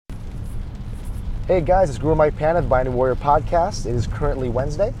Hey guys, it's Guru Mike Pan of the Binding Warrior Podcast. It is currently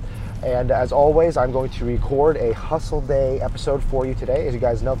Wednesday, and as always, I'm going to record a Hustle Day episode for you today. As you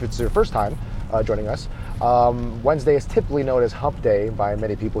guys know, if it's your first time joining us, Wednesday is typically known as Hump Day by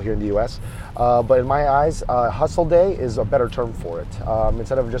many people here in the U.S., but in my eyes, Hustle Day is a better term for it.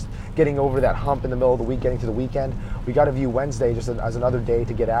 Instead of just getting over that hump in the middle of the week, getting to the weekend, we got to view Wednesday just as another day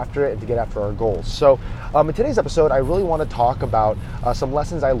to get after it and to get after our goals. So in today's episode, I really want to talk about some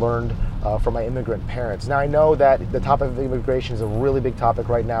lessons I learned from my immigrant parents. Now, I know that the topic of immigration is a really big topic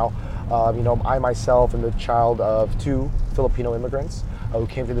right now. I myself am the child of two Filipino immigrants who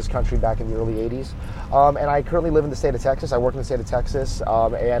came to this country back in the early 80s. And I currently live in the state of Texas. I work in the state of Texas,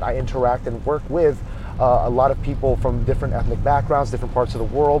 and I interact and work with a lot of people from different ethnic backgrounds, different parts of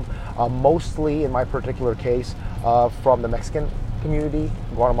the world, mostly in my particular case from the Mexican community,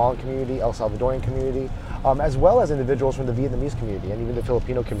 Guatemalan community, El Salvadorian community, as well as individuals from the Vietnamese community and even the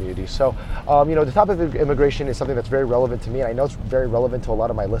Filipino community. So, the topic of immigration is something that's very relevant to me, and I know it's very relevant to a lot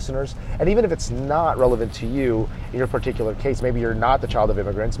of my listeners. And even if it's not relevant to you in your particular case, maybe you're not the child of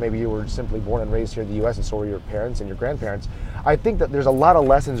immigrants, maybe you were simply born and raised here in the U.S. and so were your parents and your grandparents, I think that there's a lot of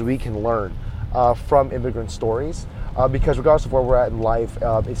lessons we can learn from immigrant stories. Because regardless of where we're at in life,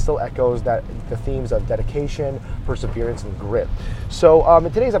 it still echoes the themes of dedication, perseverance, and grit. So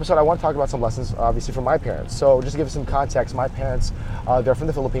in today's episode, I want to talk about some lessons, obviously, from my parents. So just to give some context, my parents, they're from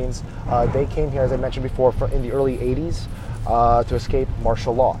the Philippines. They came here, as I mentioned before, in the early 80s to escape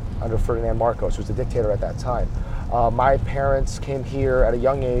martial law under Ferdinand Marcos, who was the dictator at that time. My parents came here at a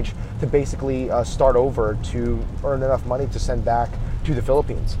young age to basically start over, to earn enough money to send back to the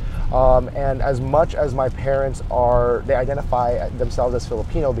Philippines. And as much as my parents they identify themselves as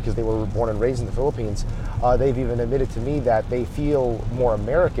Filipino because they were born and raised in the Philippines, they've even admitted to me that they feel more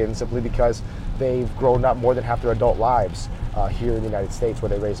American simply because they've grown up more than half their adult lives here in the United States, where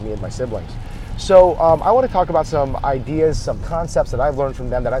they raised me and my siblings. So I want to talk about some ideas, some concepts that I've learned from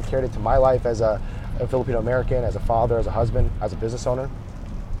them that I've carried into my life as a Filipino American, as a father, as a husband, as a business owner.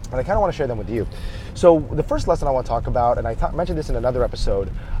 And I kind of want to share them with you. So the first lesson I want to talk about, and I mentioned this in another episode,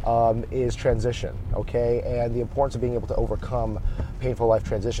 is transition, okay? And the importance of being able to overcome painful life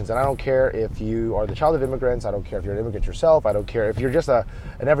transitions. And I don't care if you are the child of immigrants, I don't care if you're an immigrant yourself, I don't care if you're just an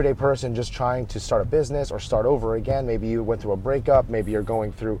everyday person just trying to start a business or start over again. Maybe you went through a breakup, maybe you're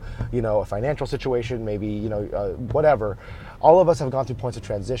going through, a financial situation, maybe, whatever. All of us have gone through points of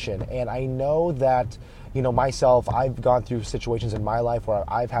transition. And I know that myself, I've gone through situations in my life where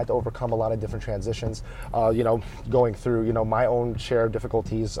I've had to overcome a lot of different transitions, going through, my own share of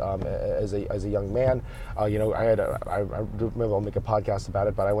difficulties as a young man. Maybe I'll make a podcast about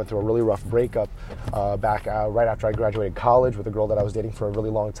it, but I went through a really rough breakup back right after I graduated college with a girl that I was dating for a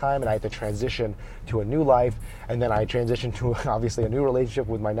really long time, and I had to transition to a new life, and then I transitioned to obviously a new relationship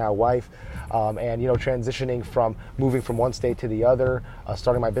with my now wife, and transitioning from moving from one state to the other,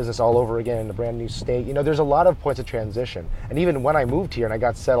 starting my business all over again in a brand new state. There's a lot of points of transition. And even when I moved here and I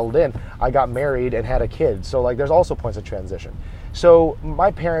got settled in, I got married and had a kid. So there's also points of transition. So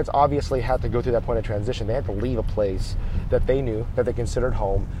my parents obviously had to go through that point of transition. They had to leave a place that they knew, that they considered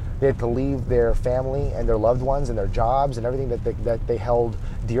home. They had to leave their family and their loved ones and their jobs and everything that they held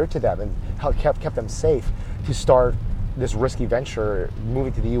dear to them and kept them safe to start this risky venture,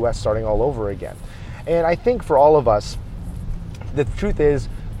 moving to the U.S., starting all over again. And I think for all of us, the truth is,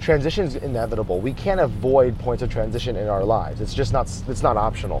 transition is inevitable. We can't avoid points of transition in our lives. It's not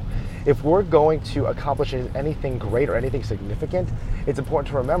optional. If we're going to accomplish anything great or anything significant, it's important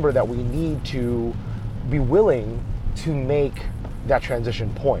to remember that we need to be willing to make that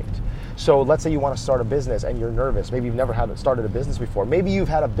transition point. So let's say you want to start a business and you're nervous. Maybe you've never started a business before. Maybe you've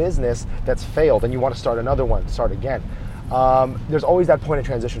had a business that's failed and you want to start another one, start again. There's always that point of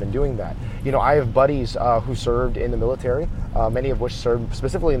transition in doing that. I have buddies who served in the military, many of which served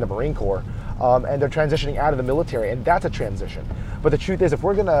specifically in the Marine Corps, and they're transitioning out of the military, and that's a transition. But the truth is, if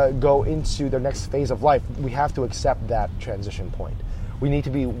we're going to go into the next phase of life, we have to accept that transition point. We need to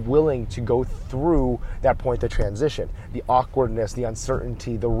be willing to go through that point of transition. The awkwardness, the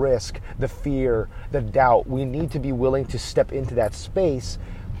uncertainty, the risk, the fear, the doubt. We need to be willing to step into that space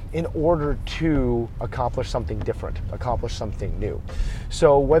in order to accomplish something different, accomplish something new.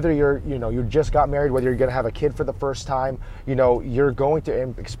 So whether you just got married, whether you're going to have a kid for the first time, you're going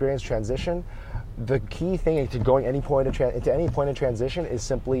to experience transition. The key thing into going into any point of transition is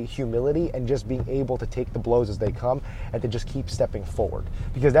simply humility and just being able to take the blows as they come and to just keep stepping forward.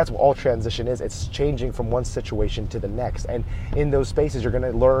 Because that's what all transition is. It's changing from one situation to the next. And in those spaces, you're going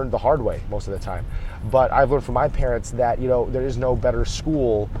to learn the hard way most of the time. But I've learned from my parents that, there is no better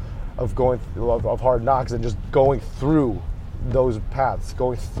school of hard knocks than just going through those paths,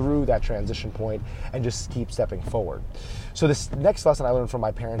 going through that transition point and just keep stepping forward. So this next lesson I learned from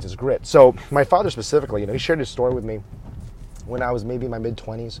my parents is grit. So my father specifically, he shared his story with me when I was maybe in my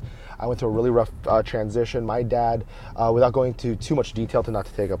mid-20s. I went through a really rough transition. My dad, without going into too much detail to not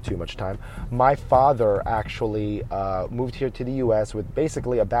to take up too much time, my father actually moved here to the U.S. with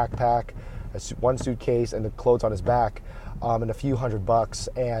basically a backpack, one suitcase, and the clothes on his back, and a few $100.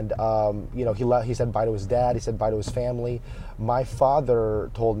 And he said bye to his dad. He said bye to his family. My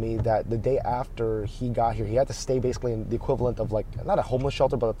father told me that the day after he got here, he had to stay basically in the equivalent of not a homeless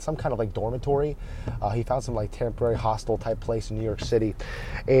shelter, but some kind of dormitory. He found some temporary hostel type place in New York City,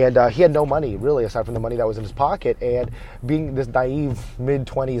 and he had no money really aside from the money that was in his pocket. And being this naive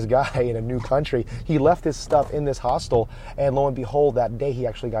mid-20s guy in a new country, he left his stuff in this hostel, and lo and behold, that day he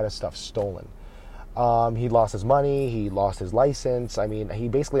actually got his stuff stolen. He lost his money, he lost his license. He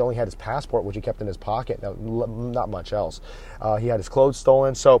basically only had his passport, which he kept in his pocket, not much else. He had his clothes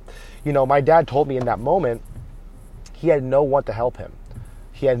stolen. So, my dad told me in that moment, he had no one to help him.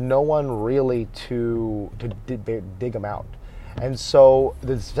 He had no one really to dig him out. And so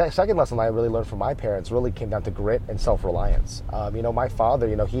the second lesson I really learned from my parents really came down to grit and self-reliance. My father,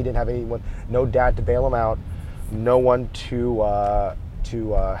 he didn't have anyone, no dad to bail him out, no one to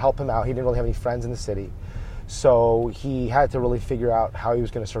help him out. He didn't really have any friends in the city. So he had to really figure out how he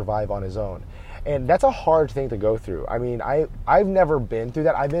was going to survive on his own. And that's a hard thing to go through. I've never been through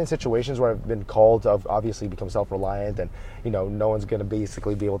that. I've been in situations where I've been called to obviously become self-reliant and, no one's going to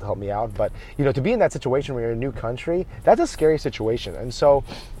basically be able to help me out. But, to be in that situation where you're in a new country, that's a scary situation. And so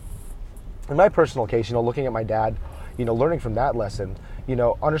in my personal case, looking at my dad, learning from that lesson,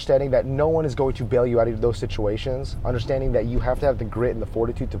 understanding that no one is going to bail you out of those situations, understanding that you have to have the grit and the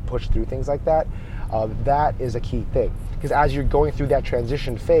fortitude to push through things like that, that is a key thing. Because as you're going through that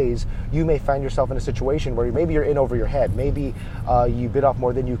transition phase, you may find yourself in a situation where maybe you're in over your head, maybe you bit off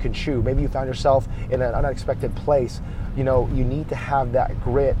more than you can chew, maybe you found yourself in an unexpected place. You need to have that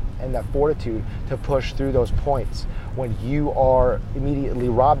grit and that fortitude to push through those points when you are immediately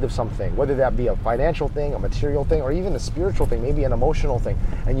robbed of something, whether that be a financial thing, a material thing, or even a spiritual thing, maybe an emotional thing,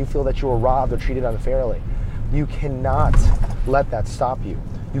 and you feel that you were robbed or treated unfairly. You cannot let that stop you.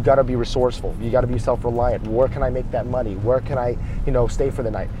 You got to be resourceful. You got to be self-reliant. Where can I make that money? Where can I, stay for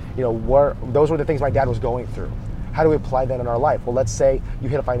the night? Those were the things my dad was going through. How do we apply that in our life? Well, let's say you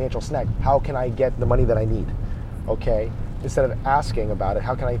hit a financial snag. How can I get the money that I need? Okay, instead of asking about it,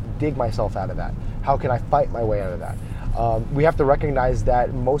 how can I dig myself out of that? How can I fight my way out of that? We have to recognize that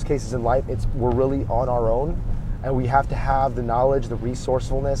in most cases in life, we're really on our own, and we have to have the knowledge, the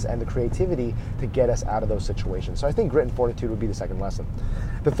resourcefulness, and the creativity to get us out of those situations. So I think grit and fortitude would be the second lesson.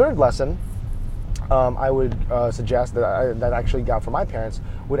 The third lesson I would suggest that I actually got from my parents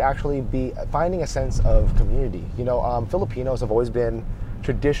would actually be finding a sense of community. Filipinos have always been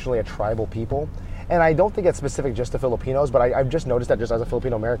traditionally a tribal people. And I don't think it's specific just to Filipinos, but I've just noticed that just as a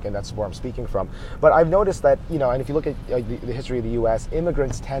Filipino American, that's where I'm speaking from. But I've noticed that, and if you look at the history of the U.S.,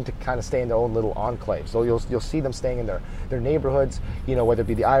 immigrants tend to kind of stay in their own little enclaves. So you'll see them staying in their neighborhoods, whether it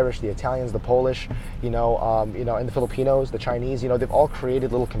be the Irish, the Italians, the Polish, and the Filipinos, the Chinese, they've all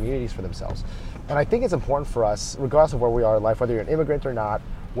created little communities for themselves. And I think it's important for us, regardless of where we are in life, whether you're an immigrant or not,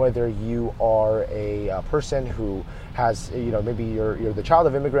 whether you are a person who has, maybe you're the child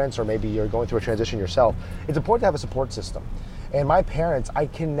of immigrants, or maybe you're going through a transition yourself, it's important to have a support system. And my parents, I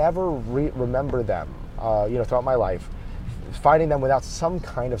can never remember them, throughout my life, finding them without some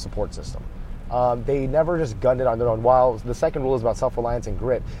kind of support system. They never just gunned it on their own. While the second rule is about self-reliance and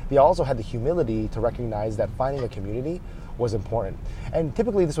grit, they also had the humility to recognize that finding a community was important. And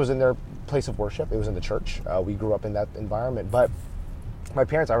typically this was in their place of worship. It was in the church. We grew up in that environment. But my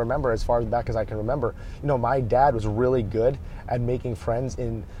parents, I remember, as far back as I can remember, my dad was really good at making friends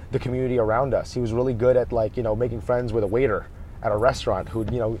in the community around us. He was really good at making friends with a waiter at a restaurant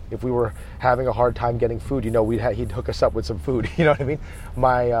who, if we were having a hard time getting food, he'd hook us up with some food. You know what I mean?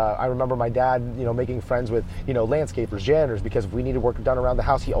 I remember my dad, making friends with, landscapers, janitors, because if we needed work done around the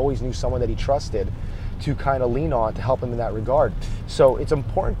house, he always knew someone that he trusted to kind of lean on to help him in that regard. So it's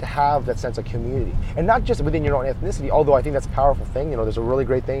important to have that sense of community, and not just within your own ethnicity, although I think that's a powerful thing. There's a really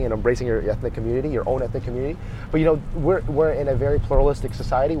great thing in embracing your ethnic community, your own ethnic community. But we're in a very pluralistic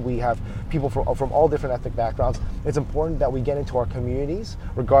society. We have people from all different ethnic backgrounds. It's important that we get into our communities,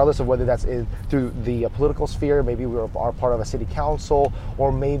 regardless of whether that's through the political sphere. Maybe we are part of a city council,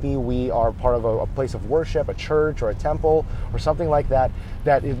 or maybe we are part of a place of worship, a church or a temple or something like that,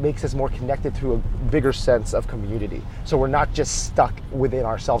 that it makes us more connected to a bigger sense of community. So we're not just stuck within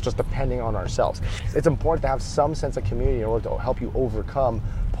ourselves, just depending on ourselves. It's important to have some sense of community in order to help you overcome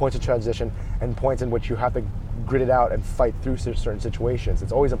points of transition and points in which you have to grit it out and fight through certain situations.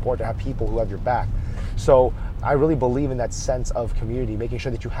 It's always important to have people who have your back. So I really believe in that sense of community, making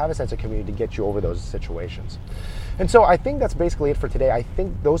sure that you have a sense of community to get you over those situations. And so I think that's basically it for today. I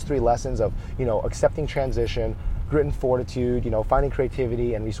think those 3 lessons of, accepting transition, grit and fortitude, finding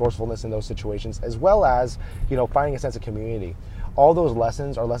creativity and resourcefulness in those situations, as well as, finding a sense of community. All those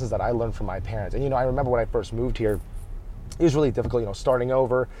lessons are lessons that I learned from my parents. And, I remember when I first moved here, it was really difficult, starting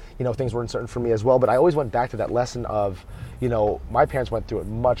over, things were uncertain for me as well. But I always went back to that lesson of, my parents went through it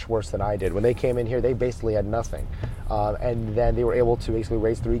much worse than I did. When they came in here, they basically had nothing. And then they were able to basically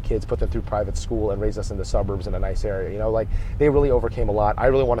raise 3 kids, put them through private school, and raise us in the suburbs in a nice area. They really overcame a lot. I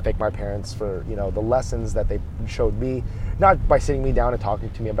really want to thank my parents for, the lessons that they showed me, not by sitting me down and talking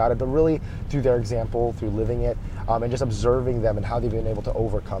to me about it, but really through their example, through living it, and just observing them and how they've been able to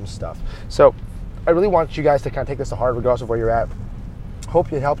overcome stuff. So I really want you guys to kind of take this to heart regardless of where you're at.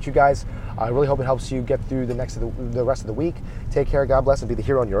 Hope it helped you guys. I really hope it helps you get through the rest of the week. Take care, God bless, and be the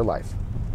hero in your life.